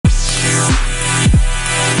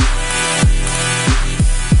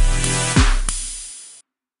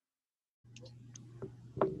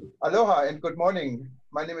Aloha and good morning.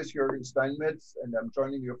 My name is Jürgen Steinmetz and I'm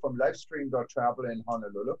joining you from livestream.travel in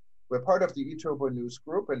Honolulu. We're part of the eTurbo News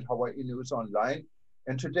Group and Hawaii News Online.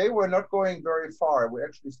 And today we're not going very far. We're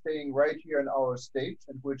actually staying right here in our state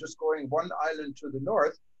and we're just going one island to the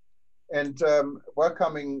north and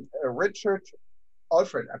welcoming Richard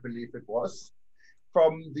Alfred, I believe it was,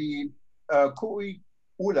 from the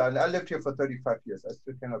Kukui'ula. And I lived here for 35 years. I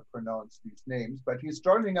still cannot pronounce these names, but he's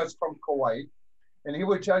joining us from Kauai. And he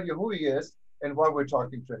will tell you who he is and why we're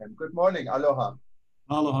talking to him. Good morning, aloha.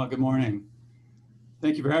 Aloha, good morning.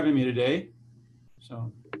 Thank you for having me today.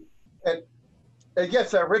 And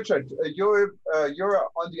yes, Richard, you're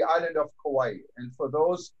on the island of Kauai. And for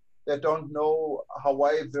those that don't know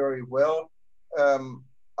Hawaii very well,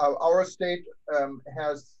 our state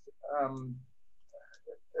has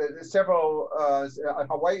several,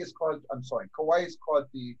 Kauai is called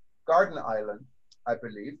the Garden Island, I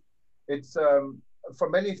believe. It's,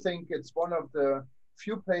 for many think it's one of the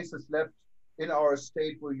few places left in our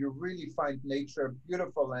state where you really find nature,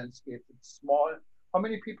 beautiful landscape. It's small. How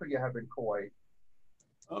many people you have in Kauai?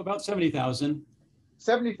 Oh, about 70,000.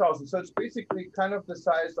 70,000. So it's basically kind of the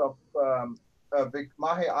size of Big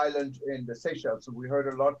Mahe Island in the Seychelles. So we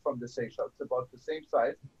heard a lot from the Seychelles, about the same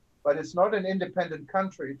size, but it's not an independent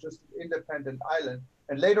country, just an independent island.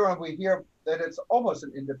 And later on we hear that it's almost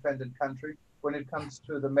an independent country when it comes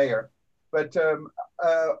to the mayor. But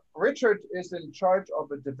Richard is in charge of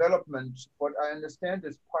a development, what I understand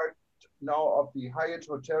is part now of the Hyatt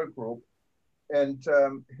Hotel Group. And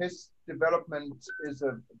his development is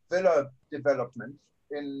a villa development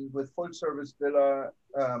with full service villa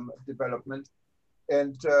development.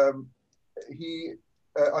 And he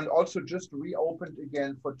and also just reopened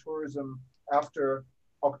again for tourism after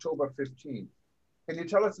October 15th. Can you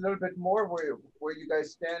tell us a little bit more where you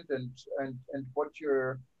guys stand and what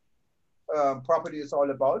your property is all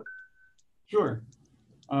about? Sure.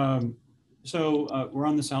 We're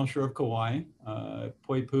on the south shore of Kauai.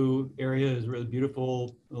 Poipu area is a really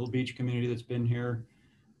beautiful little beach community that's been here.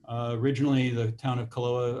 Originally, the town of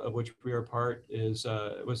Kaloa, of which we are part,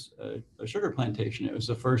 was a sugar plantation. It was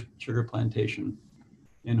the first sugar plantation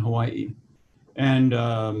in Hawaii. And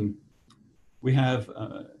we have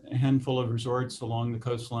a handful of resorts along the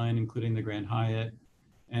coastline, including the Grand Hyatt.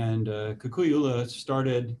 And Kukui'ula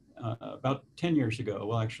started about 10 years ago,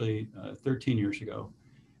 well, actually 13 years ago.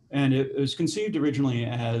 And it was conceived originally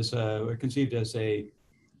as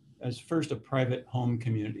first a private home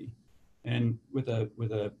community, and with a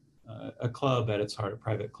club at its heart, a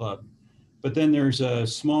private club. But then there's a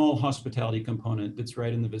small hospitality component that's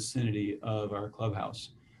right in the vicinity of our clubhouse.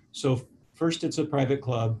 So first it's a private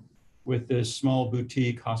club with this small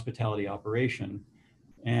boutique hospitality operation.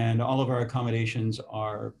 And all of our accommodations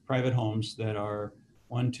are private homes that are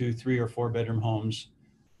 1, 2, 3, or 4 bedroom homes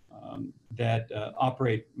that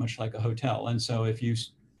operate much like a hotel. And so if you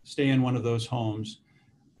stay in one of those homes,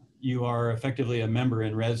 you are effectively a member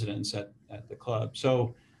in residence at the club.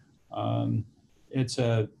 So it's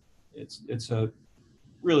a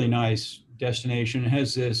really nice destination. It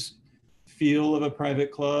has this feel of a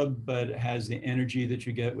private club, but it has the energy that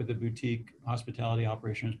you get with the boutique hospitality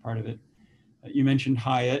operation as part of it. You mentioned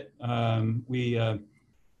Hyatt.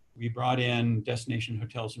 We brought in Destination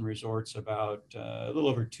Hotels and Resorts about a little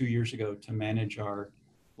over 2 years ago to manage our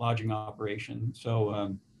lodging operation.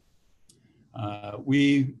 So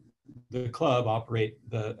the club, operate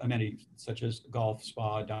the amenities such as golf,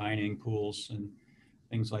 spa, dining, pools, and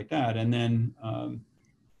things like that. And then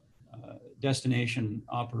Destination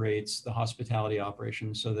operates the hospitality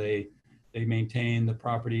operation. So they maintain the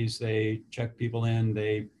properties, they check people in,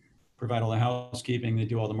 they provide all the housekeeping, they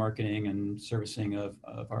do all the marketing and servicing of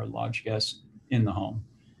our lodge guests in the home.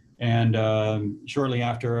 And shortly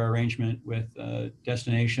after our arrangement with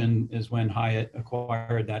Destination is when Hyatt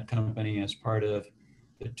acquired that company as part of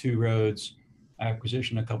the Two Roads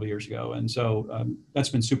acquisition a couple of years ago. And so that's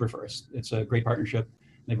been super for us. It's a great partnership.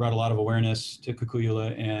 They brought a lot of awareness to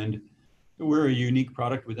Kukui'ula, and we're a unique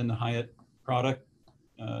product within the Hyatt product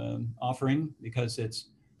offering because it's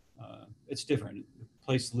different. The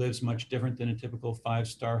place lives much different than a typical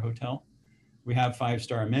 5-star hotel. We have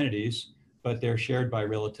 5-star amenities, but they're shared by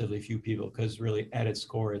relatively few people because really at its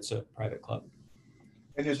core, it's a private club.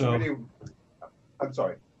 And it's really, I'm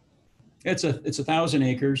sorry. It's 1,000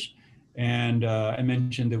 acres. And I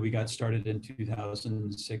mentioned that we got started in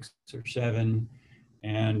 2006 or 7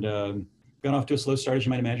 and got off to a slow start, as you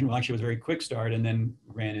might imagine. Well, actually it was a very quick start and then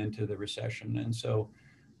ran into the recession. And so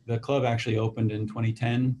the club actually opened in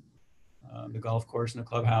 2010. The golf course and the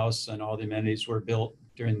clubhouse and all the amenities were built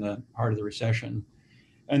during the heart of the recession.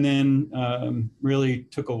 And then really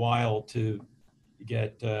took a while to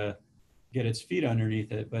get its feet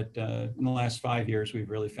underneath it. But in the last 5 years, we've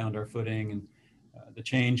really found our footing, and the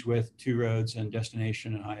change with Two Roads and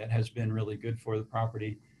Destination and Hyatt has been really good for the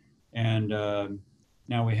property. And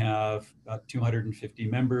now we have about 250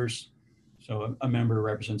 members. So a member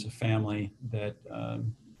represents a family that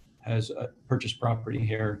has purchased property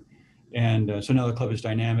here. And so now the club is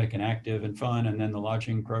dynamic and active and fun. And then the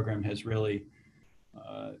lodging program has really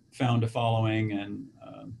found a following,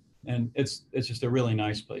 and it's just a really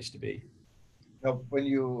nice place to be. Now, when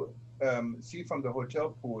you see from the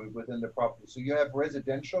hotel pool within the property, so you have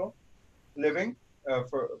residential living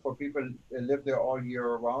for people that live there all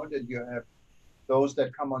year round, and you have those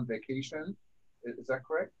that come on vacation. Is that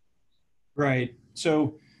correct? Right.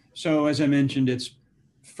 So as I mentioned,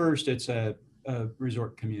 it's a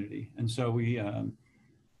resort community, and so we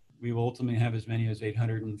will ultimately have as many as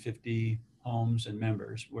 850 homes and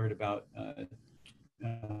members. We're at about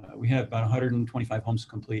we have about 125 homes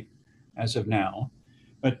complete as of now,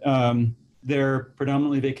 but they're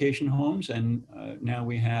predominantly vacation homes, and now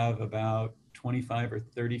we have about 25 or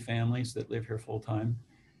 30 families that live here full time,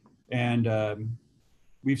 and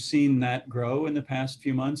we've seen that grow in the past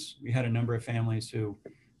few months. We had a number of families who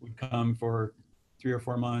would come for 3 or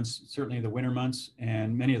 4 months, certainly the winter months,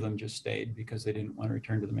 and many of them just stayed because they didn't want to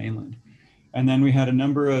return to the mainland. And then we had a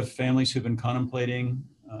number of families who've been contemplating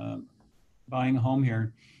buying a home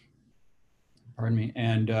here, pardon me,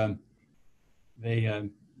 and they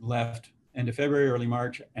left end of February, early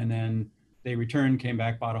March, and then they returned, came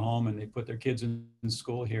back, bought a home, and they put their kids in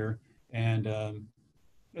school here, and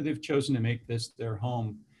they've chosen to make this their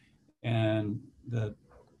home. And I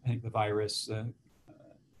think the virus,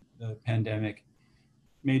 the pandemic,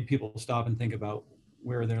 made people stop and think about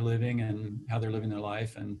where they're living and how they're living their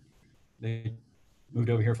life, and they moved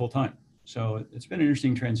over here full time. So it's been an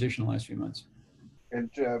interesting transition the last few months.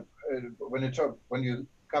 And when you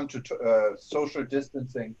come to social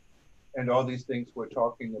distancing and all these things we're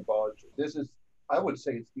talking about, this is, I would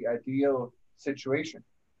say, it's the ideal situation,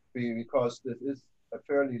 because this is a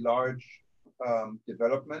fairly large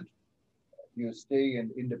development. You stay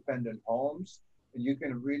in independent homes, and you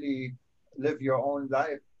can really live your own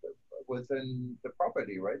life within the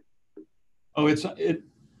property, right? Oh, I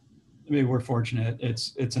mean, we're fortunate.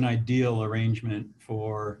 It's an ideal arrangement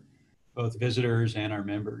for both visitors and our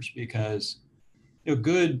members, because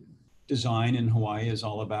good design in Hawaii is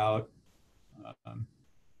all about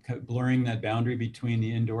blurring that boundary between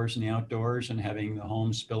the indoors and the outdoors, and having the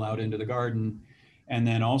home spill out into the garden, and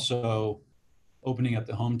then also opening up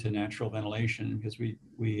the home to natural ventilation, because we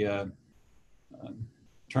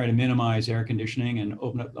try to minimize air conditioning and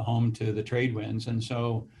open up the home to the trade winds. And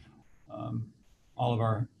so all of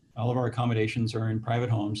our accommodations are in private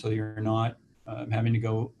homes, so you're not having to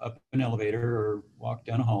go up an elevator or walk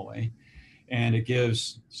down a hallway. And it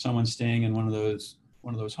gives someone staying in one of those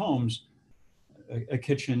homes a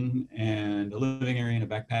kitchen and a living area and a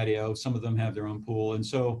back patio. Some of them have their own pool, and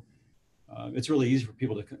so it's really easy for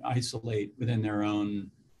people to isolate within their own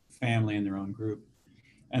family and their own group.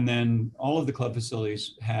 And then all of the club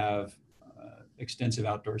facilities have extensive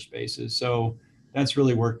outdoor spaces, so that's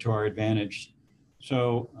really worked to our advantage.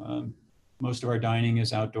 So most of our dining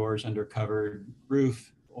is outdoors under covered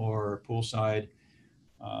roof or poolside.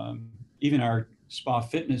 Even our spa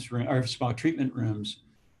treatment rooms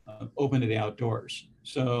open to the outdoors.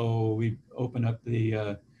 So we open up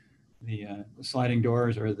the sliding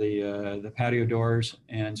doors or the patio doors,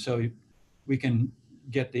 and so we can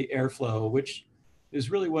get the airflow, which is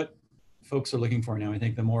really what folks are looking for now. I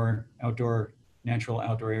think the more natural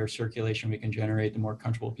outdoor air circulation we can generate, the more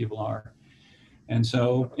comfortable people are. And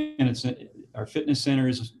so, our fitness center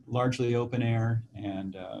is largely open air,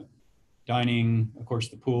 and dining, of course,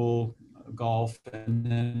 the pool, golf, and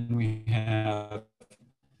then we have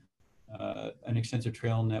an extensive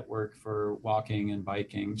trail network for walking and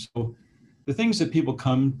biking. So the things that people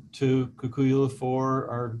come to Kukui'ula for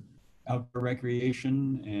are outdoor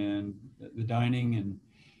recreation, and the dining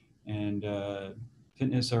and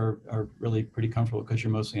fitness are really pretty comfortable because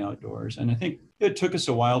you're mostly outdoors. And I think it took us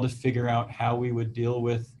a while to figure out how we would deal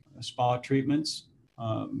with spa treatments,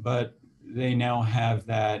 but they now have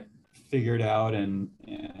that figured out, and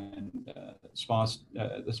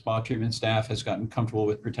the spa treatment staff has gotten comfortable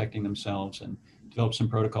with protecting themselves and developed some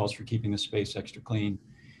protocols for keeping the space extra clean,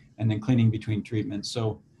 and then cleaning between treatments.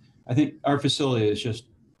 So I think our facility is just,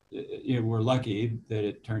 we're lucky that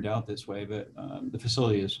it turned out this way, but the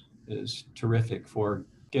facility is terrific for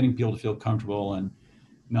getting people to feel comfortable and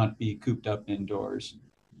not be cooped up indoors.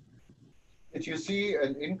 Did you see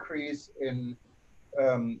an increase in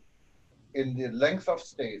the length of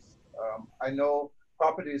stays? I know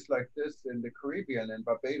properties like this in the Caribbean, in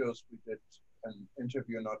Barbados, we did an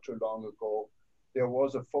interview not too long ago. There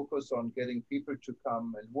was a focus on getting people to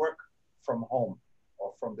come and work from home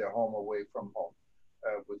or from their home away from home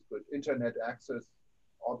with good internet access.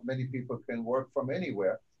 Many people can work from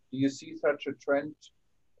anywhere. Do you see such a trend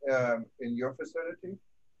in your facility?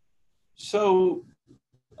 So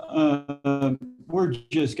we're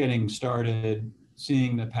just getting started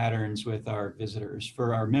seeing the patterns with our visitors.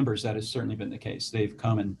 For our members, that has certainly been the case. They've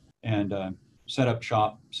come and set up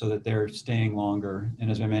shop so that they're staying longer.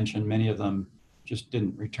 And as I mentioned, many of them just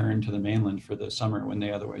didn't return to the mainland for the summer when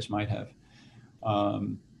they otherwise might have.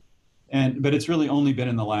 But it's really only been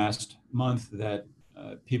in the last month that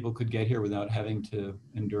people could get here without having to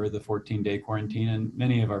endure the 14-day quarantine. And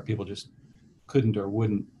many of our people just couldn't or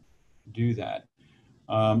wouldn't do that.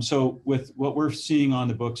 So with what we're seeing on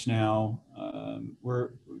the books now,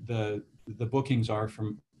 the bookings are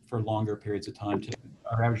for longer periods of time.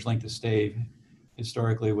 Our average length of stay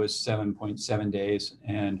historically was 7.7 days,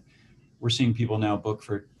 and we're seeing people now book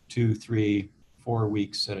for 2, 3, 4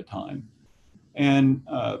 weeks at a time. And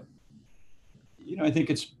I think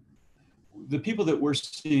it's the people that we're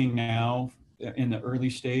seeing now in the early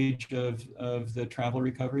stage of the travel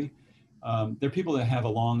recovery. They're people that have a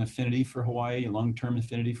long affinity for Hawaii, a long-term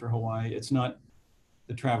affinity for Hawaii. It's not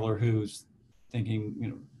the traveler who's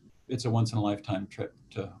thinking, it's a once-in-a-lifetime trip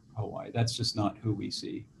to Hawaii. That's just not who we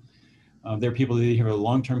see. They're people that have a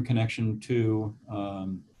long-term connection to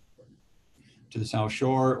the South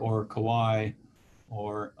Shore or Kauai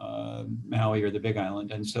or Maui or the Big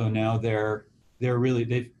Island, and so now they're really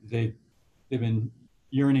they've been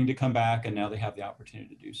yearning to come back, and now they have the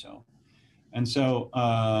opportunity to do so. And so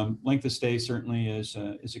length of stay certainly is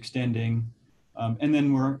extending. And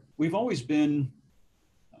then we've always been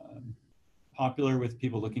popular with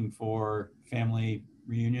people looking for family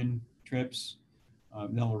reunion trips.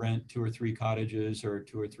 They'll rent 2 or 3 cottages or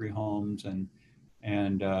 2 or 3 homes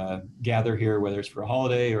and gather here, whether it's for a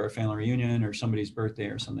holiday or a family reunion or somebody's birthday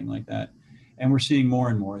or something like that. And we're seeing more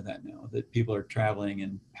and more of that now, that people are traveling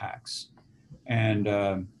in packs. And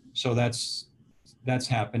so that's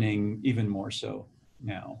happening even more so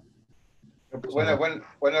now. When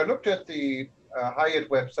I looked at the Hyatt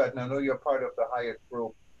website, and I know you're part of the Hyatt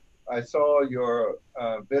group, I saw your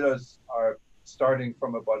villas are starting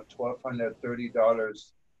from about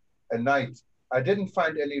 $1,230 a night. I didn't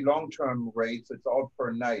find any long-term rates. It's all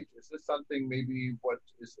per night. Is this something maybe what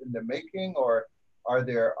is in the making, or are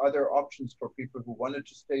there other options for people who wanted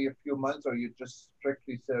to stay a few months, or you just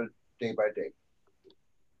strictly sell day by day?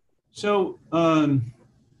 So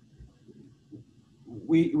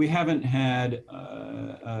we haven't had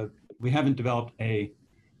we haven't developed a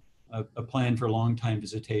plan for long-time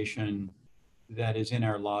visitation that is in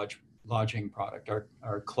our lodging product,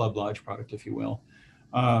 our club lodge product, if you will.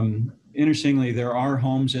 Interestingly, there are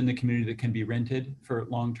homes in the community that can be rented for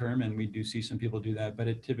long-term, and we do see some people do that, but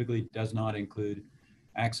it typically does not include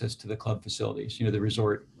access to the club facilities, the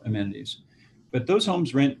resort amenities. But those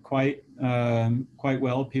homes rent quite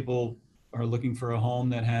well. People are looking for a home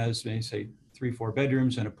that has, say, 3, 4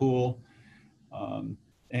 bedrooms and a pool,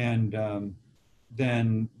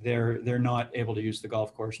 then they're not able to use the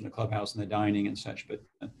golf course and the clubhouse and the dining and such.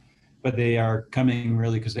 But they are coming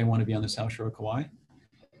really because they want to be on the South Shore of Kauai.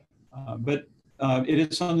 But it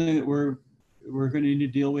is something that we're going to need to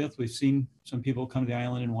deal with. We've seen some people come to the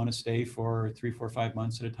island and want to stay for 3, 4, 5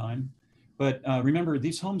 months at a time. But remember,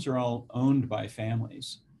 these homes are all owned by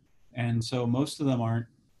families. And so most of them aren't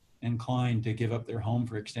inclined to give up their home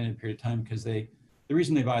for an extended period of time, because the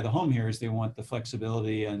reason they buy the home here is they want the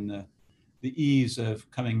flexibility and the ease of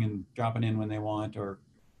coming and dropping in when they want, or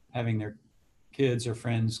having their kids or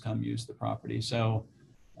friends come use the property. So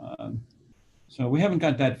we haven't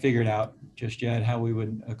got that figured out just yet, how we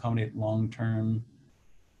would accommodate long-term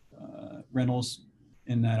rentals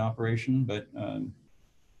in that operation, but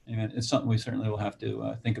it's something we certainly will have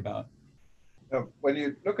to think about. When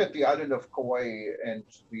you look at the island of Kauai and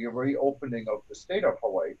the reopening of the state of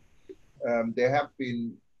Hawaii, there have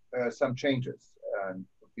been some changes.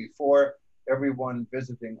 Before, everyone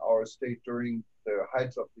visiting our state during the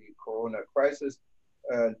heights of the corona crisis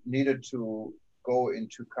needed to go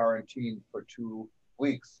into quarantine for 2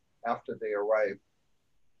 weeks after they arrived.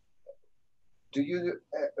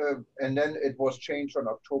 And then it was changed on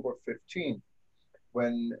October 15th,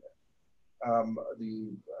 when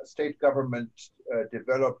the state government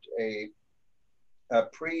developed a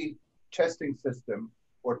pre-testing system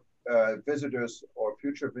where visitors or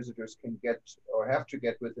future visitors can get or have to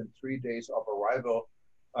get within 3 days of arrival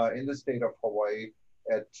in the state of Hawaii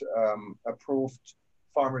at approved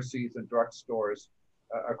pharmacies and drugstores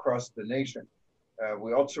across the nation.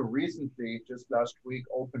 We also recently, just last week,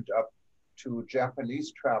 opened up to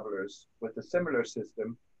Japanese travelers with a similar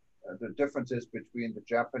system. The differences between the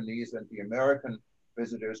Japanese and the American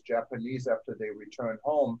visitors, Japanese, after they return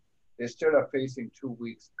home, they still are facing 2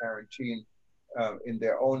 weeks quarantine in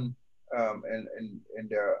their own in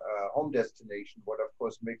their home destination, what of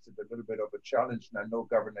course makes it a little bit of a challenge. And I know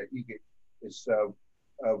Governor Ige is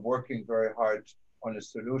working very hard on a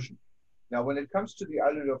solution. Now, when it comes to the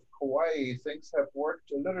island of Kauai, things have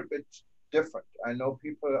worked a little bit different. I know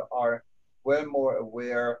people are well more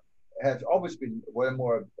aware, have always been well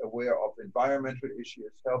more aware of environmental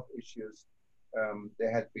issues, health issues.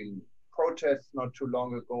 There had been protests not too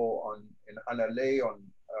long ago in Hanalei on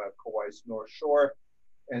Kauai's North Shore,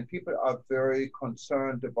 and people are very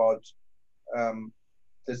concerned about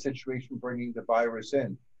the situation bringing the virus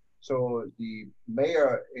in. So the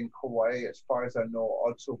mayor in Kauai, as far as I know,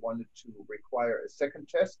 also wanted to require a second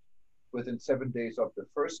test within 7 days of the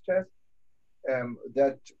first test.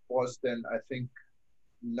 That was then, I think,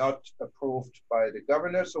 not approved by the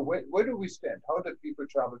governor. So where do we stand? How do people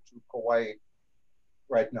travel to Kauai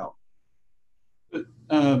right now?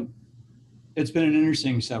 It's been an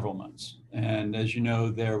interesting several months. And as you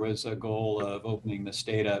know, there was a goal of opening the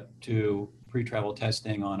state up to pre-travel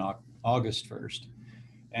testing on August 1st.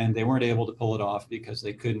 And they weren't able to pull it off because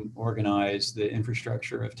they couldn't organize the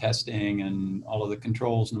infrastructure of testing and all of the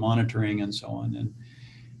controls and monitoring and so on.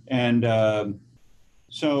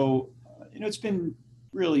 So, it's been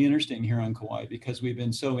really interesting here on Kauai because we've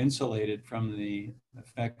been so insulated from the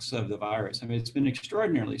effects of the virus. I mean, it's been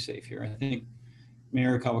extraordinarily safe here. I think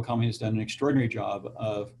Mayor Kawakami has done an extraordinary job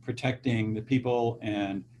of protecting the people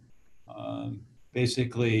and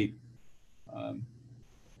basically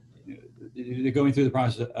they're going through the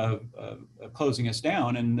process of closing us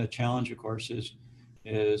down. And the challenge, of course,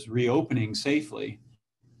 is reopening safely.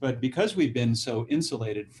 But because we've been so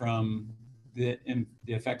insulated from the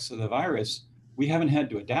effects of the virus, we haven't had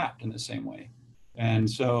to adapt in the same way. And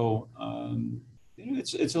so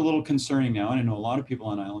it's a little concerning now. And I know a lot of people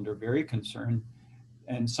on island are very concerned.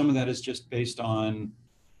 And some of that is just based on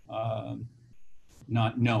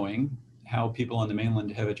not knowing how people on the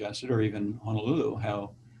mainland have adjusted, or even Honolulu,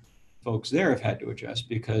 how folks there have had to adjust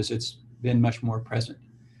because it's been much more present.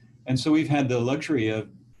 And so we've had the luxury of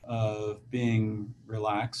being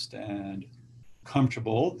relaxed and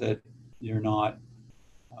comfortable that you're not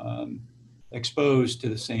exposed to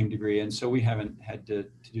the same degree. And so we haven't had to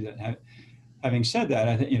do that. Having said that,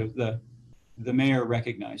 I think, the mayor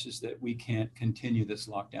recognizes that we can't continue this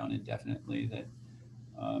lockdown indefinitely, that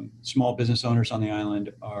small business owners on the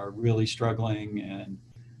island are really struggling, and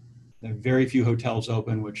there are very few hotels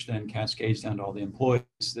open, which then cascades down to all the employees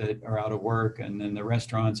that are out of work, and then the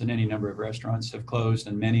restaurants, and any number of restaurants have closed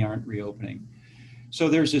and many aren't reopening. So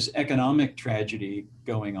there's this economic tragedy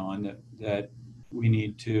going on that we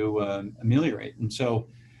need to ameliorate. And so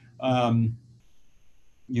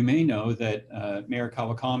you may know that Mayor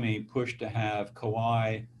Kawakami pushed to have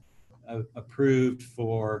Kauai approved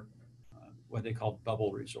for what they call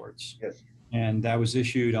bubble resorts. Yes. And that was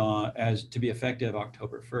issued as to be effective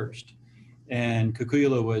October 1st. And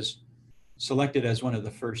Kukui'ula was selected as one of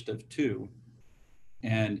the first of two.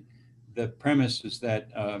 And the premise is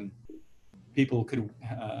that people could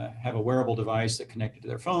have a wearable device that connected to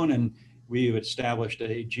their phone, and we established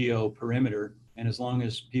a geo perimeter. And as long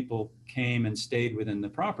as people came and stayed within the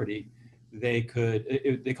property, they called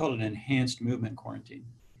it an enhanced movement quarantine.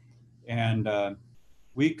 And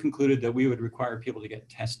we concluded that we would require people to get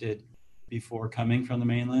tested before coming from the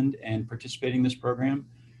mainland and participating in this program.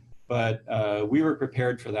 But we were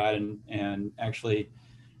prepared for that and actually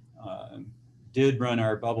did run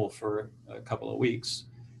our bubble for a couple of weeks.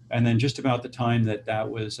 And then just about the time that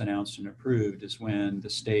was announced and approved is when the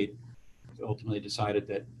state ultimately decided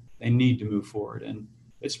that they need to move forward. And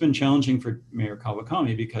it's been challenging for Mayor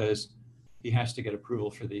Kawakami because he has to get approval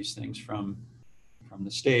for these things from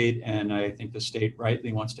the state. And I think the state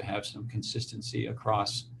rightly wants to have some consistency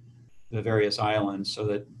across the various islands so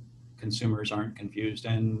that consumers aren't confused.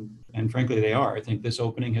 And frankly, they are. I think this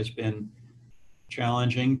opening has been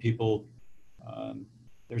challenging. People,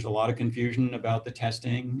 there's a lot of confusion about the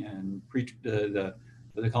testing and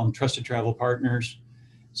what they call them trusted travel partners.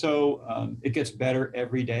 So it gets better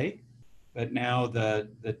every day, but now the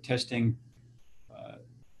testing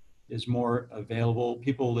is more available.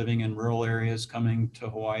 People living in rural areas coming to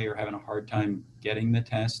Hawaii are having a hard time getting the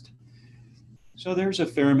test. So there's a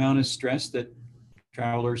fair amount of stress that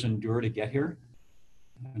travelers endure to get here.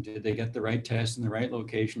 Did they get the right test in the right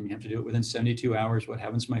location? You have to do it within 72 hours. What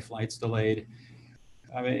happens if my flight's delayed?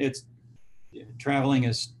 I mean, traveling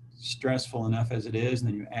is stressful enough as it is, and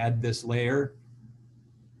then you add this layer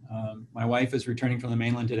My wife is returning from the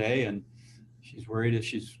mainland today, and she's worried if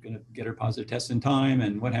she's going to get her positive test in time,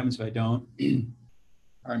 and what happens if I don't.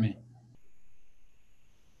 Pardon me.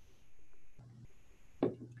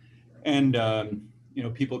 And you know,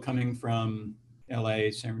 people coming from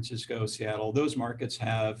LA, San Francisco, Seattle, those markets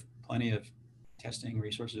have plenty of testing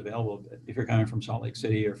resources available. But if you're coming from Salt Lake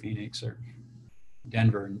City or Phoenix or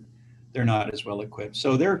Denver, they're not as well equipped.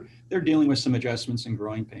 So they're dealing with some adjustments and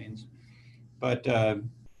growing pains. But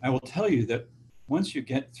I will tell you that once you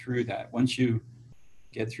get through that, once you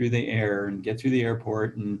get through the air and get through the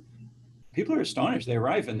airport, and people are astonished. They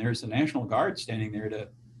arrive and there's the National Guard standing there to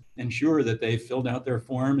ensure that they filled out their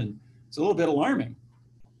form, and it's a little bit alarming.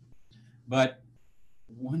 But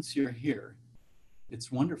once you're here,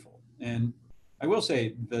 it's wonderful. And I will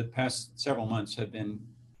say the past several months have been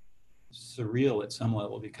surreal at some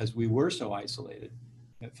level because we were so isolated.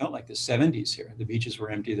 It felt like the 70s here. The beaches were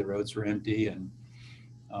empty, the roads were empty, and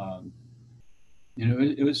you know,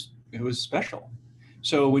 it was special.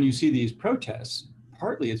 So when you see these protests,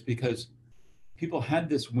 partly it's because people had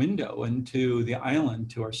this window into the island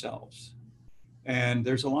to ourselves. And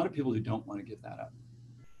there's a lot of people who don't want to give that up.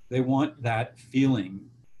 They want that feeling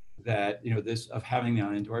that, you know, this of having the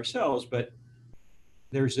island to ourselves, but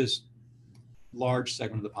there's this large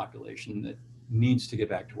segment of the population that needs to get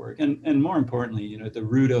back to work. And more importantly, you know, the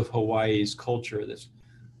root of Hawaii's culture, this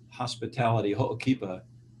hospitality, ho'okipa,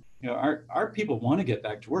 you know, our people want to get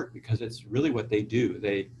back to work because it's really what they do.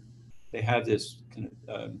 They have this kind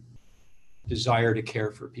of desire to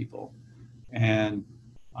care for people. And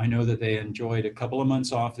I know that they enjoyed a couple of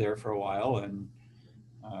months off there for a while. And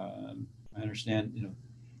I understand, you know,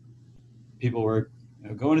 people were, you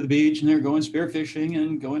know, going to the beach and they're going spearfishing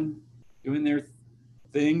and doing their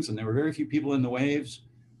things. And there were very few people in the waves,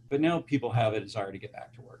 but now people have a desire to get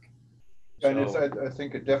back to work. And I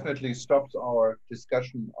think it definitely stops our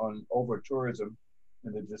discussion on over tourism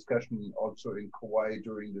and the discussion also in Kauai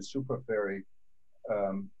during the super ferry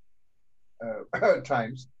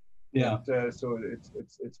times. Yeah. And, so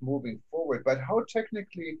it's moving forward. But how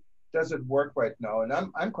technically does it work right now? And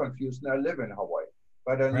I'm confused. And I live in Hawaii,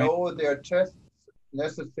 but I know there are tests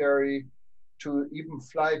necessary to even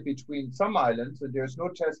fly between some islands, and there's no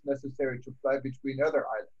test necessary to fly between other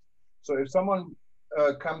islands. So if someone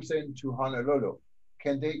comes into Honolulu,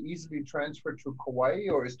 can they easily transfer to Kauai,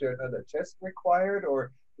 or is there another test required,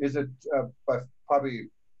 or is it probably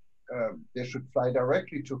they should fly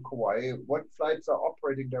directly to Kauai? What flights are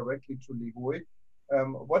operating directly to Lihue?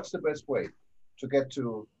 What's the best way to get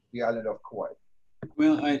to the island of Kauai?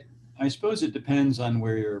 Well, I suppose it depends on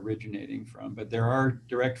where you're originating from, but there are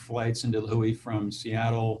direct flights into Lihue from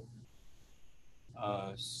Seattle,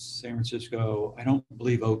 San Francisco. I don't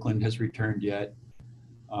believe Oakland has returned yet,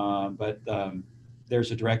 but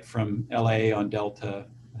there's a direct from LA on Delta.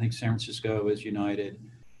 I think San Francisco is United,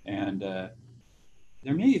 and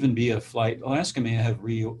there may even be a flight. Alaska may have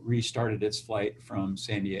restarted its flight from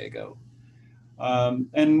San Diego.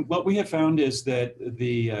 And what we have found is that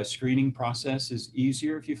the screening process is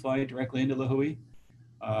easier if you fly directly into Lihue.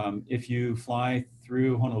 If you fly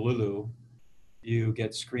through Honolulu, you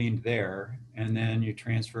get screened there, and then you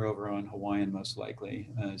transfer over on Hawaiian most likely.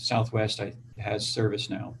 Southwest has service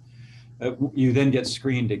now. You then get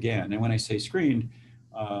screened again. And when I say screened,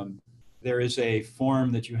 there is a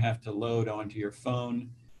form that you have to load onto your phone,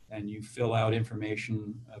 and you fill out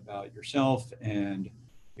information about yourself and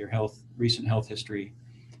your recent health history.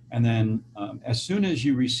 And then as soon as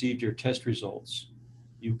you received your test results,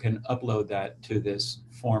 you can upload that to this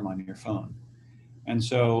form on your phone. And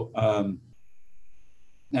so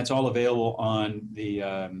that's all available on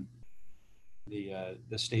the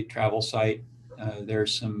state travel site.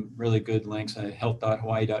 There's some really good links.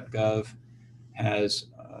 Health.hawaii.gov has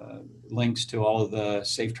links to all of the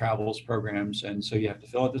safe travels programs. And so you have to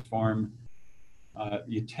fill out this form.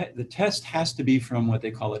 The test has to be from what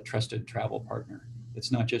they call a trusted travel partner.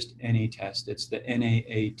 It's not just any test, it's the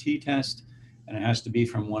NAAT test, and it has to be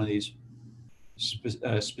from one of these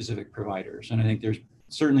specific providers. And I think there's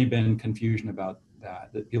certainly been confusion about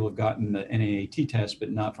that people have gotten the NAAT test,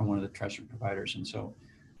 but not from one of the trusted providers. And so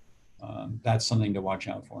that's something to watch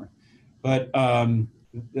out for. But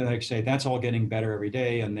like I say, that's all getting better every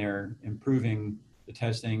day, and they're improving the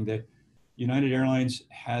testing. That United Airlines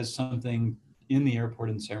has something in the airport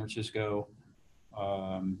in San Francisco.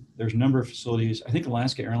 There's a number of facilities. I think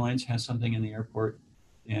Alaska Airlines has something in the airport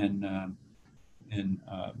in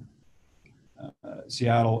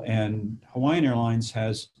Seattle, and Hawaiian Airlines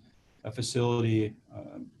has a facility.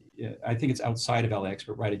 I think it's outside of LAX,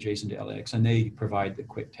 but right adjacent to LAX, and they provide the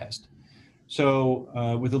quick test.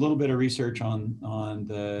 So with a little bit of research on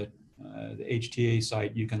the the HTA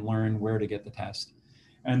site, you can learn where to get the test.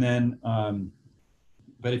 And then,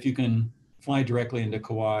 but if you can fly directly into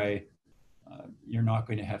Kauai, you're not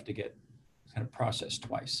going to have to get kind of processed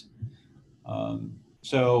twice.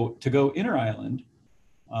 So to go inter-island,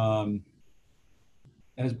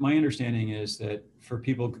 as my understanding is that for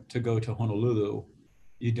people to go to Honolulu,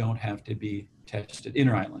 you don't have to be tested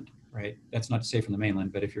inter-island, right? That's not to say from the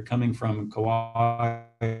mainland, but if you're coming from Kauai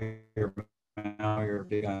or Maui or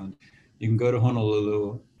Big Island, you can go to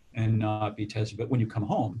Honolulu and not be tested. But when you come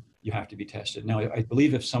home, you have to be tested. Now, I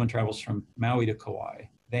believe if someone travels from Maui to Kauai,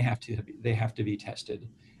 they have to be tested.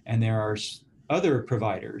 And there are other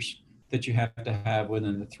providers that you have to have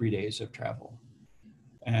within the 3 days of travel.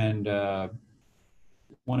 And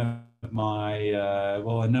one of my,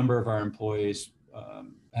 a number of our employees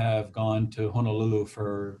have gone to Honolulu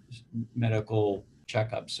for medical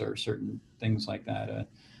checkups or certain things like that,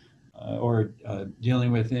 or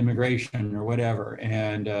dealing with immigration or whatever.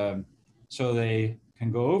 And so they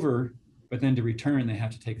can go over, but then to return, they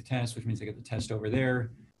have to take the test, which means they get the test over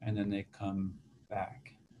there, and then they come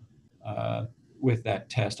back with that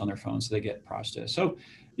test on their phone, so they get processed. So,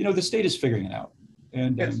 the state is figuring it out.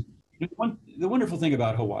 And Yes. The wonderful thing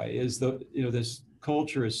about Hawaii is this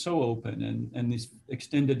culture is so open, and these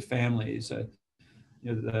extended families,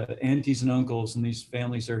 the aunties and uncles and these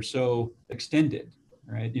families are so extended,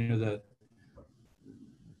 right? You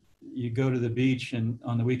go to the beach and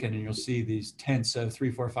on the weekend and you'll see these tents of 3,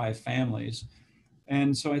 4, 5 families.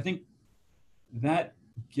 And so I think that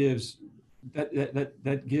gives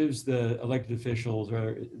the elected officials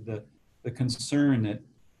or the concern that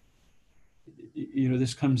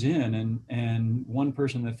this comes in and one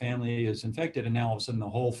person in the family is infected, and now all of a sudden the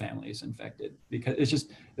whole family is infected, because it's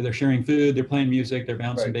just they're sharing food, they're playing music, they're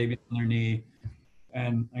bouncing Right. babies on their knee.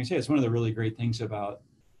 And like I say, it's one of the really great things about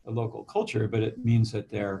the local culture, but it means that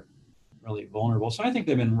they're really vulnerable. So I think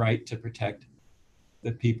they've been right to protect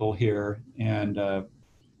the people here. And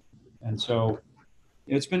so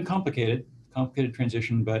it's been complicated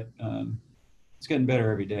transition, but it's getting better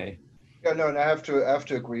every day. Yeah, no, and I have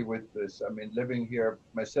to agree with this. I mean, living here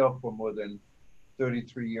myself for more than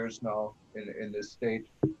 33 years now in this state,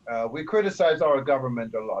 we criticize our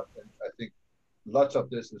government a lot, and I think lots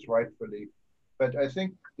of this is rightfully. But I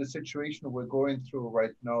think the situation we're going through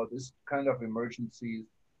right now, this kind of emergencies,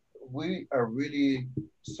 we are really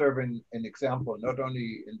serving an example, not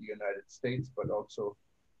only in the United States, but also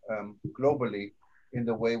globally in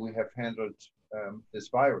the way we have handled this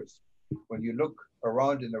virus. When you look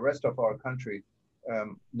around in the rest of our country,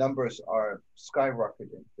 numbers are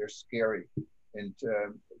skyrocketing. They're scary. And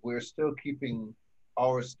we're still keeping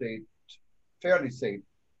our state fairly safe.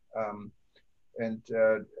 And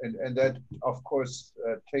that, of course,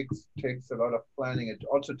 takes a lot of planning. It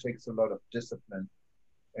also takes a lot of discipline.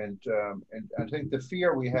 And I think the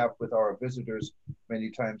fear we have with our visitors many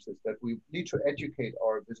times is that we need to educate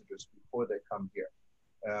our visitors before they come here.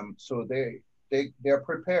 So they're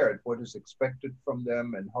prepared what is expected from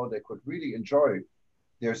them and how they could really enjoy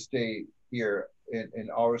their stay here in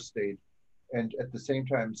our state, and at the same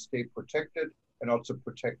time stay protected and also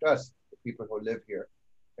protect us, the people who live here.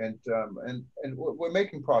 And we're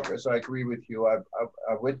making progress. I agree with you.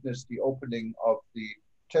 I witnessed the opening of the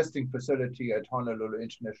testing facility at Honolulu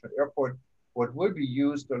International Airport, what will be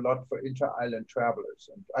used a lot for inter-island travelers.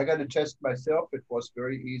 And I got a test myself. It was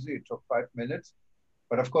very easy. It took 5 minutes.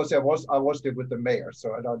 But of course, I was there with the mayor,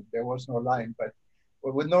 so there was no line. But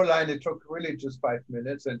with no line, it took really just 5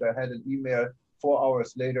 minutes, and I had an email 4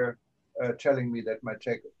 hours later telling me that my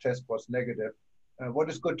test was negative. What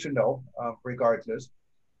is good to know, regardless.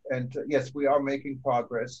 And yes, we are making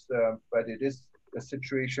progress, but it is a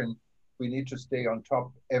situation we need to stay on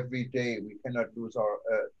top every day. We cannot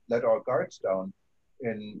let our guards down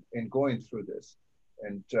in going through this.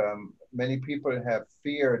 And many people have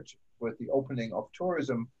feared with the opening of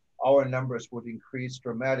tourism, our numbers would increase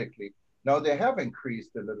dramatically. Now they have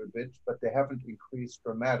increased a little bit, but they haven't increased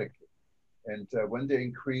dramatically. And when they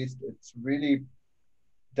increased, it's really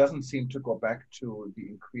doesn't seem to go back to the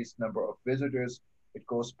increased number of visitors. It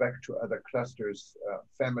goes back to other clusters,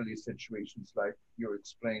 family situations like you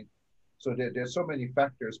explained. So there's so many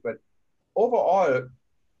factors, but overall,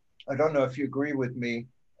 I don't know if you agree with me,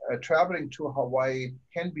 traveling to Hawaii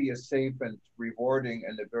can be a safe and rewarding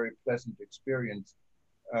and a very pleasant experience.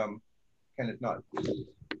 Can it not?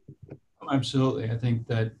 Absolutely. I think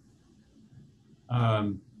that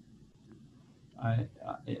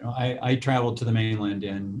I traveled to the mainland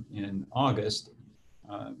in August.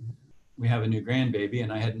 We have a new grandbaby,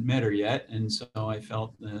 and I hadn't met her yet, and so I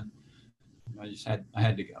felt I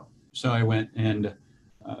had to go. So I went, and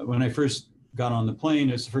when I first got on the plane.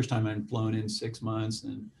 It's the first time I'd flown in 6 months,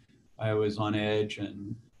 and I was on edge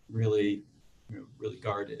and really, really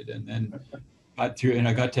guarded. And then I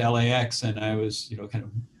got to LAX, and I was, kind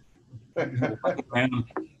of walking around,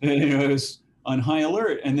 I was on high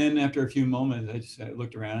alert. And then after a few moments, I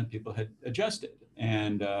looked around and people had adjusted.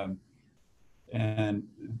 And then,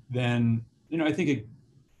 I think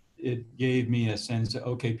it gave me a sense that,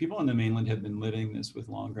 okay, people on the mainland have been living this with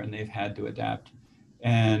longer and they've had to adapt.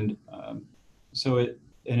 And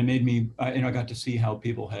it made me, I got to see how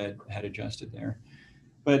people had adjusted there.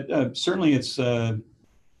 But certainly it's,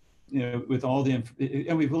 with all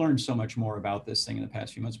and we've learned so much more about this thing in the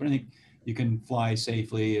past few months, but I think you can fly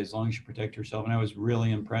safely as long as you protect yourself. And I was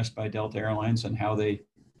really impressed by Delta Airlines and how they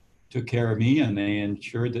took care of me, and they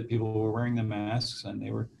ensured that people were wearing the masks, and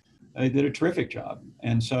they did a terrific job.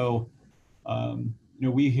 And so,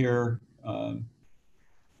 we hear, I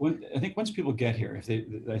think once people get here, I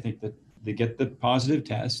think that they get the positive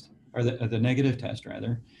test, or the negative test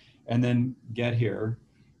rather, and then get here,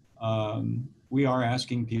 we are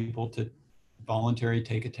asking people to voluntarily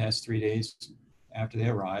take a test 3 days after they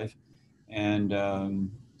arrive. And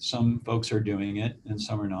some folks are doing it and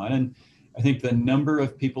some are not. And I think the number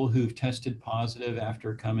of people who've tested positive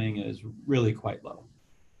after coming is really quite low.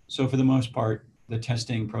 So for the most part, the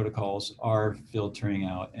testing protocols are filtering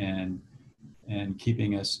out and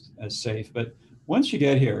keeping us as safe. But once you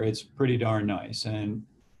get here, it's pretty darn nice. And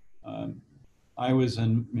I was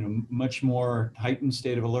in much more heightened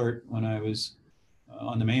state of alert when I was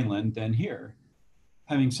on the mainland than here.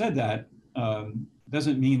 Having said that,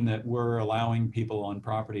 doesn't mean that we're allowing people on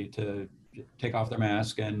property to take off their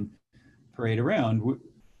mask and parade around.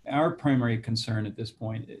 Our primary concern at this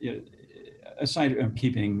point, aside from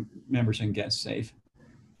keeping members and guests safe,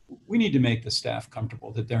 we need to make the staff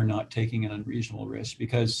comfortable that they're not taking an unreasonable risk,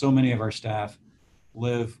 because so many of our staff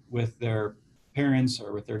live with their parents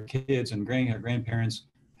or with their kids and grandparents.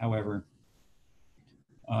 However,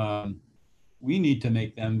 we need to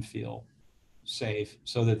make them feel safe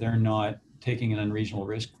so that they're not taking an unreasonable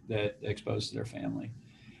risk that exposes their family.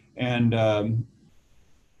 And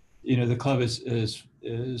the club is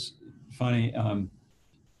funny.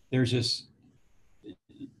 There's this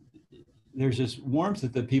warmth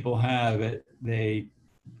that the people have. They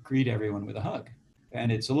greet everyone with a hug,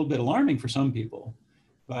 and it's a little bit alarming for some people,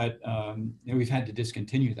 but we've had to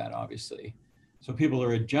discontinue that, obviously. So people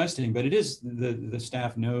are adjusting, but it is the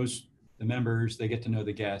staff knows the members. They get to know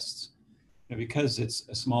the guests. Because it's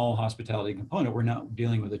a small hospitality component, we're not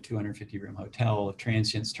dealing with a 250-room hotel of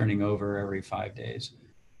transients turning over every 5 days.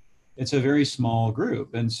 It's a very small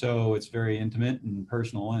group, and so it's very intimate and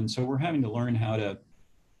personal. And so we're having to learn how to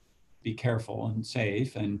be careful and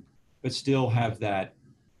safe, but still have that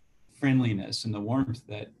friendliness and the warmth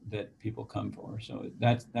that people come for. So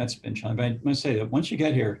that's been challenging. But I must say that once you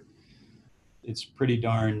get here, it's pretty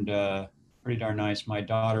darn nice. My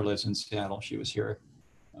daughter lives in Seattle. She was here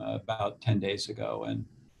about 10 days ago,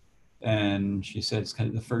 and she said it's kind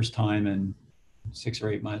of the first time in 6 or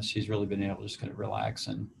 8 months she's really been able to just kind of relax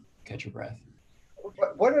and catch her breath.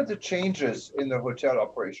 What are the changes in the hotel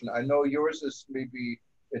operation? I know yours is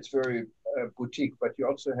it's very boutique, but you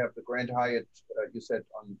also have the Grand Hyatt, you said,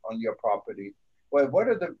 on your property. Well, what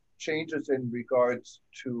are the changes in regards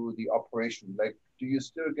to the operation? Like, do you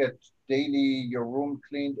still get daily your room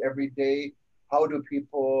cleaned every day? How are the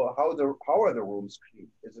rooms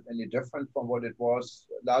cleaned? Is it any different from what it was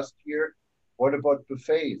last year? What about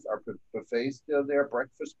buffets? Are buffets still there?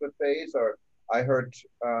 Breakfast buffets? Or I heard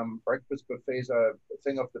breakfast buffets are a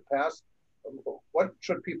thing of the past. What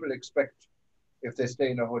should people expect if they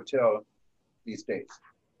stay in a hotel these days?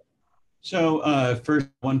 So first,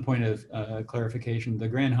 one point of clarification: the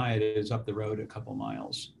Grand Hyatt is up the road a couple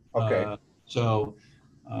miles. Okay.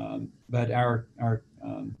 But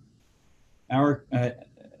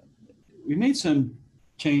we made some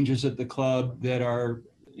changes at the club that are,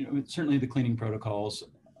 certainly the cleaning protocols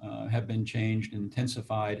have been changed and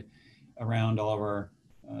intensified around all of our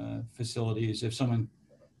facilities. If someone,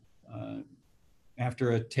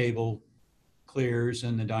 after a table clears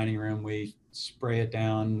in the dining room, we spray it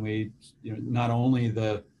down. We, not only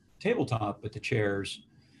the tabletop, but the chairs,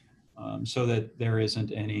 so that there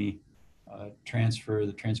isn't any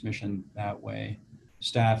the transmission that way.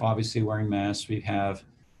 Staff obviously wearing masks. We have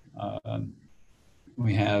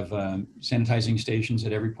sanitizing stations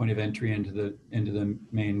at every point of entry into the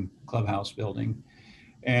main clubhouse building,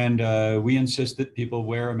 and we insist that people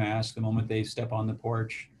wear a mask the moment they step on the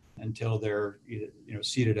porch until they're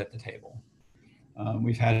seated at the table.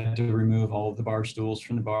 We've had to remove all of the bar stools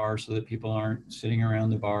from the bar so that people aren't sitting around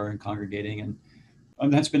the bar and congregating, and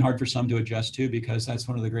That's been hard for some to adjust to, because that's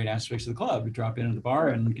one of the great aspects of the club. We drop into the bar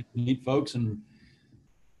and get to meet folks and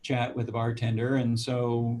chat with the bartender. And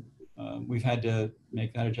so we've had to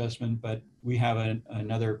make that adjustment, but we have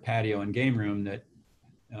another patio and game room that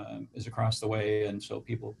is across the way. And so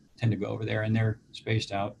people tend to go over there, and they're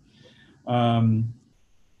spaced out.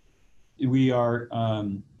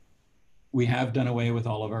 We have done away with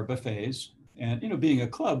all of our buffets. And, you know, being a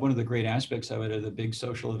club, one of the great aspects of it are the big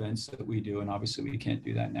social events that we do. And obviously we can't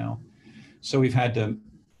do that now. So we've had to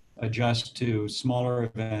adjust to smaller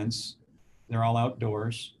events. They're all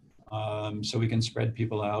outdoors, so we can spread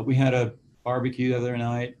people out. We had a barbecue the other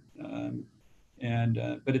night,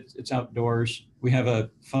 but it's outdoors. We have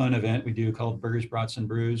a fun event we do called Burgers, Brats, and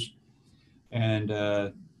Brews. And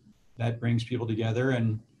that brings people together,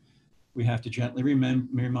 and we have to gently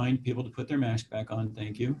remind people to put their mask back on,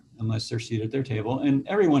 thank you, unless they're seated at their table, and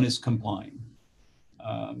everyone is complying.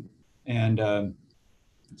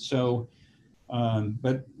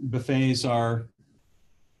 But buffets are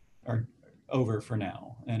over for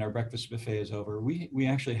now, and our breakfast buffet is over. We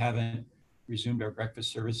actually haven't resumed our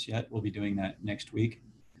breakfast service yet. We'll be doing that next week.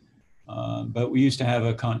 But we used to have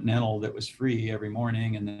a continental that was free every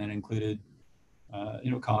morning, and then included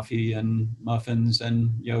coffee and muffins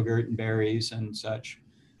and yogurt and berries and such.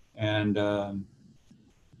 And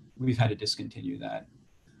we've had to discontinue that.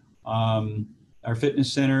 Our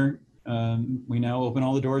fitness center, we now open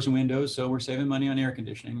all the doors and windows, so we're saving money on air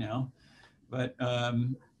conditioning now. But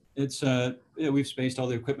we've spaced all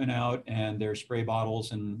the equipment out, and there's spray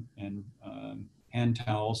bottles and hand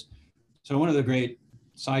towels. So one of the great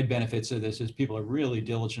side benefits of this is people are really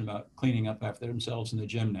diligent about cleaning up after themselves in the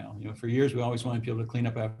gym now. You know, for years we always wanted people to clean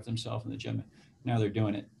up after themselves in the gym. Now they're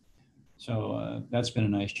doing it. So that's been a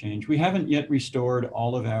nice change. We haven't yet restored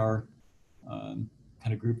all of our kind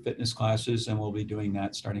of group fitness classes, and we'll be doing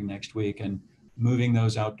that starting next week and moving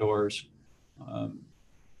those outdoors.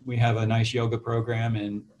 We have a nice yoga program,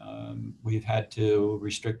 and we've had to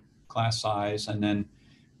restrict class size, and then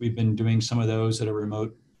we've been doing some of those at a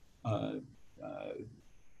remote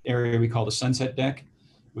area we call the Sunset Deck,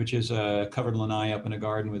 which is a covered lanai up in a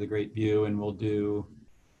garden with a great view, and we'll do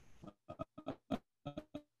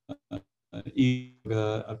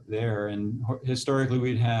yoga up there. And historically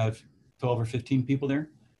we'd have 12 or 15 people there,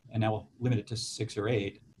 and now we'll limit it to 6 or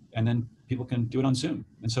 8, and then people can do it on Zoom.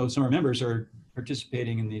 And so some of our members are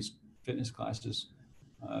participating in these fitness classes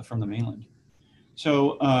from the mainland.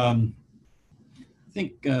 So I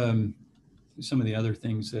think some of the other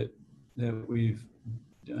things that we've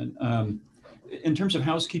done, in terms of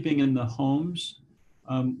housekeeping in the homes,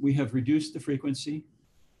 we have reduced the frequency.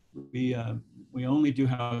 We only do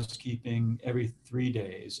housekeeping every 3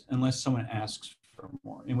 days unless someone asks for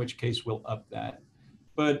more, in which case we'll up that.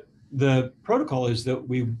 But the protocol is that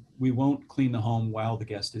we won't clean the home while the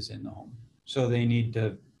guest is in the home. So they need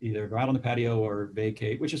to either go out on the patio or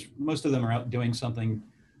vacate, which is, most of them are out doing something,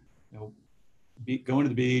 going to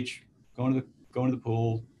the beach, going to the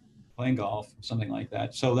pool, playing golf, something like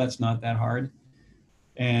that. So that's not that hard.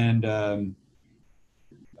 And I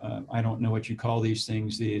don't know what you call these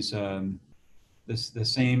things. The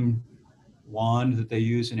same wand that they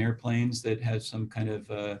use in airplanes that has some kind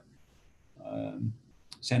of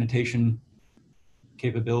sanitation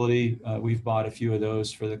capability. We've bought a few of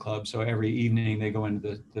those for the club. So every evening they go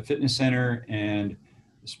into the fitness center and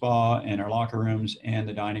the spa and our locker rooms and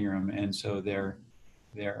the dining room. And so they're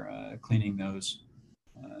cleaning those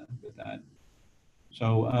with that.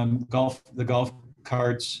 So the golf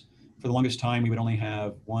carts, for the longest time, we would only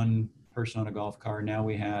have one person on a golf cart. Now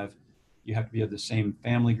you have to be of the same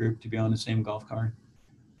family group to be on the same golf cart.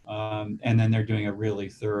 And then they're doing a really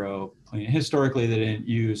thorough clean. Historically, they didn't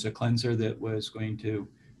use a cleanser that was going to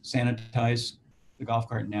sanitize the golf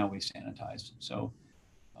cart. Now we sanitize. So,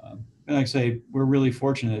 like I say, we're really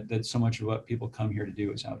fortunate that so much of what people come here to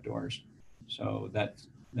do is outdoors. So that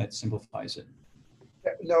simplifies it.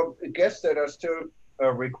 Now, guests that are still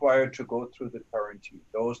required to go through the quarantine,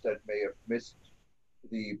 those that may have missed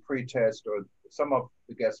the pre-test, or some of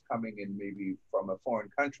the guests coming in maybe from a foreign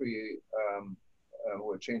country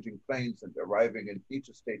who are changing planes and arriving and need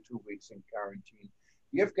to stay 2 weeks in quarantine.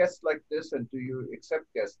 Do you have guests like this, and do you accept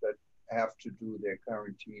guests that have to do their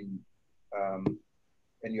quarantine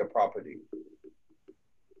in your property?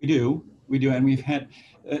 We do, and we've had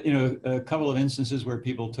a couple of instances where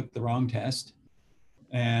people took the wrong test,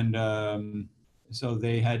 and so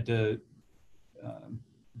they had to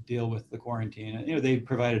deal with the quarantine. They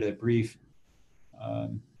provided a brief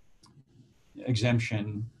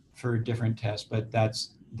exemption for different tests, but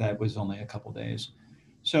that was only a couple days.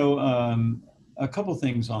 So a couple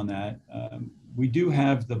things on that. We do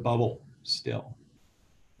have the bubble still.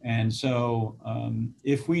 And so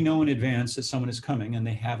if we know in advance that someone is coming and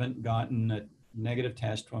they haven't gotten a negative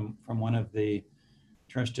test from one of the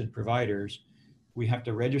trusted providers, we have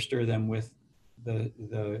to register them with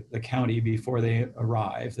the county before they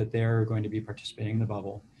arrive that they're going to be participating in the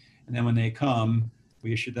bubble. And then when they come,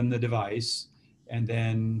 we issue them the device. And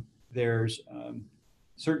then there's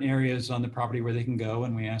certain areas on the property where they can go,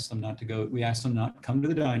 and we ask them not to go. We ask them not to come to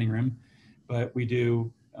the dining room, but we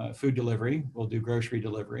do food delivery. We'll do grocery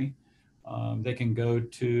delivery. They can go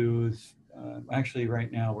to, actually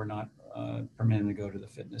right now we're not permitted to go to the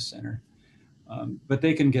fitness center. But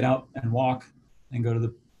they can get out and walk and go to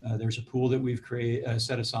the, there's a pool that we've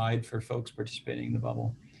set aside for folks participating in the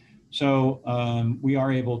bubble. So we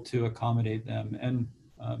are able to accommodate them. And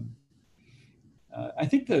I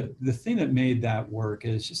think the thing that made that work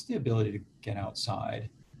is just the ability to get outside.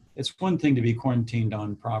 It's one thing to be quarantined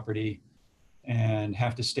on property and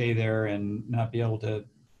have to stay there and not be able to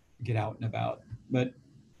get out and about. But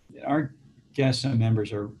our guests and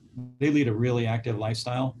members they lead a really active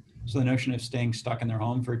lifestyle. So the notion of staying stuck in their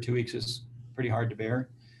home for 2 weeks is pretty hard to bear.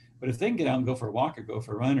 But if they can get out and go for a walk or go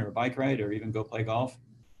for a run or a bike ride or even go play golf,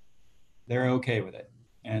 they're okay with it.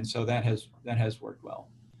 And so that has worked well.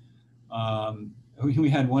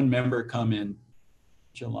 We had one member come in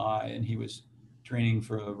July and he was training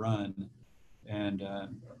for a run, and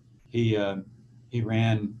he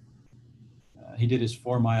ran. He did his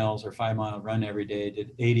 4 miles or 5 mile run every day.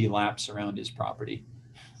 Did 80 laps around his property.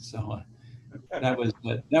 So that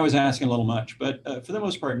was asking a little much. But for the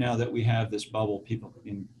most part, now that we have this bubble, people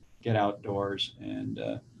can get outdoors and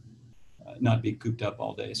not be cooped up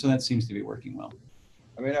all day. So that seems to be working well.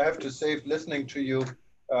 I mean, I have to say, listening to you,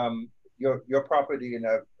 your property,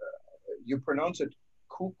 you pronounce it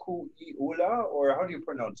Kukui'ula, or how do you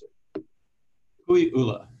pronounce it?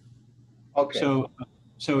 Kukui'ula. Okay.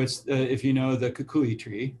 So it's if you know the kukui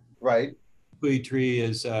tree, right? Kukui tree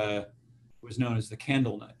was known as the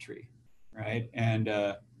candle nut tree, right? And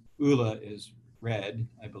ula is red,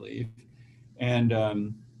 I believe,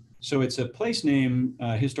 and so it's a place name,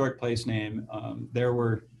 historic place name. There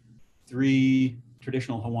were 3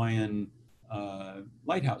 traditional Hawaiian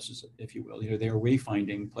lighthouses, if you will. They were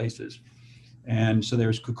wayfinding places. And so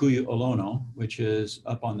there's Kukui'ula, which is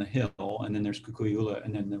up on the hill, and then there's Kukui'ula,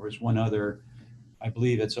 and then there was one other, I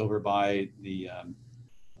believe it's over by the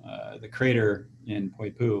crater in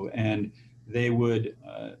Poipu, and they would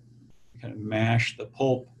kind of mash the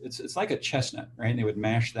pulp. It's like a chestnut, right? And they would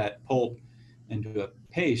mash that pulp into a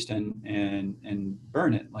paste and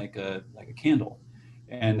burn it like a candle,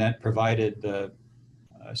 and that provided the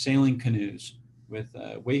sailing canoes with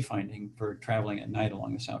wayfinding for traveling at night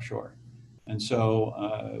along the South Shore. And so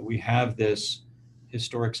we have this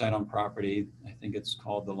historic site on property. I think it's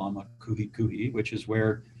called the Lama Kuhi, which is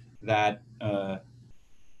where that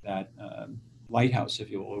lighthouse, if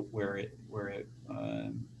you will, where it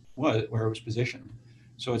was positioned.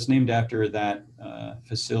 So it's named after that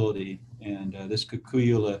facility, and this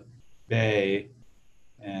Kukui'ula Bay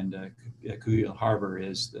and Kukui'ula Harbor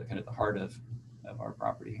is the kind of the heart of our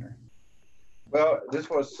property here. Well, this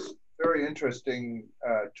was very interesting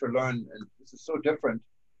to learn, and this is so different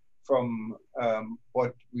from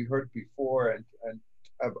what we heard before, and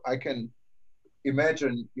I can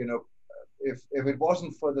imagine, if it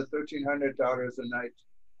wasn't for the $1,300 a night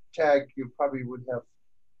tag, you probably would have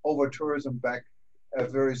over tourism back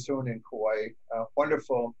very soon in Kauai.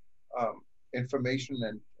 Wonderful information,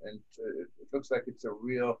 and it looks like it's a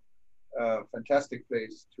real fantastic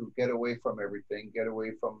place to get away from everything, get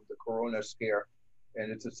away from the Corona scare,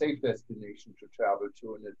 and it's a safe destination to travel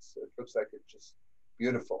to, and it looks like it's just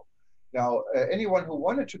beautiful. Now, anyone who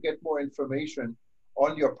wanted to get more information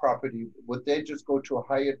on your property, would they just go to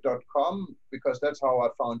Hyatt.com, because that's how I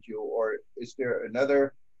found you, or is there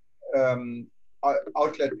another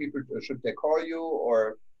outlet should they call you,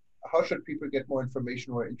 or how should people get more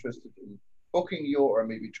information who are interested in booking you, or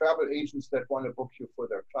maybe travel agents that want to book you for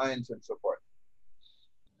their clients and so forth?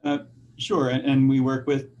 Sure, and we work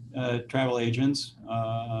with travel agents.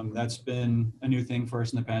 That's been a new thing for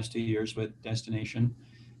us in the past 2 years with Destination.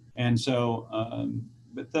 And so,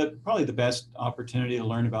 but probably the best opportunity to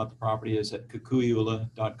learn about the property is at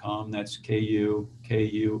kukui'ula.com. That's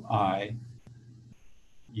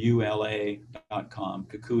KUKUIULA.com,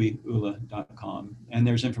 kukui'ula.com. And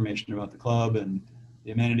there's information about the club and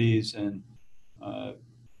the amenities and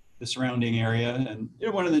the surrounding area. And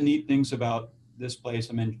one of the neat things about this place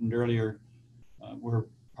I mentioned earlier, we're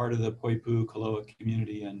part of the Poipu Kaloa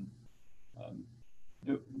community, and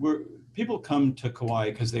people come to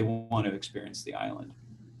Kauai because they want to experience the island.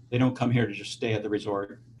 They don't come here to just stay at the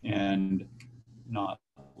resort and not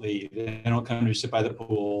leave. They don't come to sit by the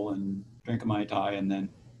pool and drink a Mai Tai and then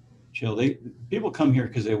chill. People come here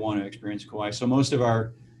because they want to experience Kauai. So most of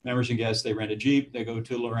our members and guests, they rent a Jeep, they go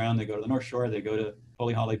tootle around, they go to the North Shore, they go to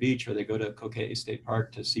Holy Holly Beach, or they go to Kokei State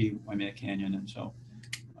Park to see Waimea Canyon. And so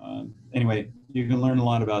anyway, you can learn a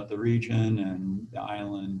lot about the region and the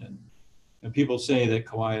island. And people say that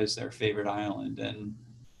Kauai is their favorite island, and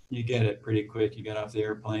you get it pretty quick. You get off the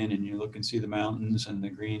airplane and you look and see the mountains and the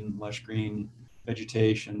green, lush green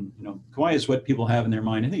vegetation. You know, Kauai is what people have in their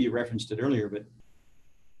mind. I think you referenced it earlier, but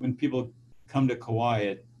when people come to Kauai,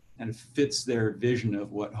 it kind of fits their vision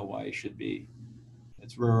of what Hawaii should be.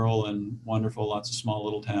 It's rural and wonderful, lots of small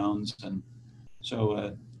little towns. And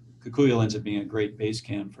so Kukui'ula ends up being a great base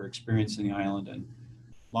camp for experiencing the island, and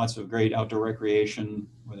lots of great outdoor recreation,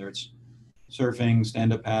 whether it's surfing,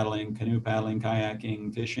 stand-up paddling, canoe paddling,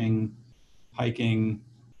 kayaking, fishing, hiking,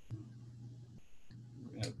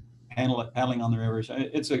 paddling on the rivers.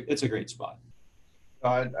 It's a great spot.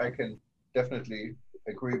 I can definitely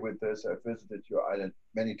agree with this. I've visited your island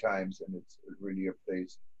many times, and it's really a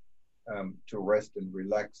place to rest and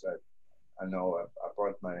relax. I know I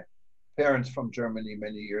brought my parents from Germany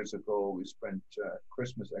many years ago. We spent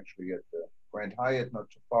Christmas actually at the Grand Hyatt, not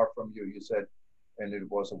too far from you, you said, and it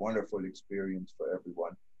was a wonderful experience for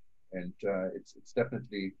everyone. And it's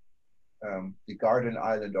definitely the garden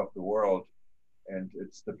island of the world. And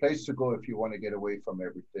it's the place to go if you want to get away from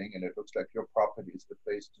everything. And it looks like your property is the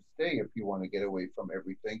place to stay if you want to get away from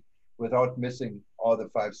everything without missing all the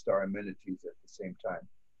 5-star amenities at the same time.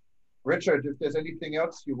 Richard, if there's anything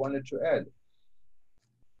else you wanted to add.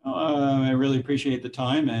 I really appreciate the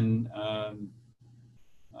time, and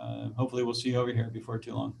hopefully we'll see you over here before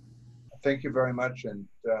too long. Thank you very much, and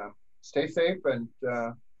stay safe and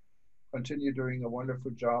continue doing a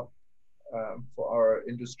wonderful job for our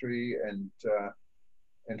industry, and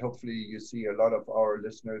hopefully you see a lot of our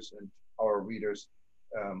listeners and our readers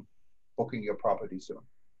booking your property soon.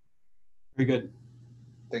 Very good.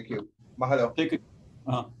 Thank you. Mahalo. Take it.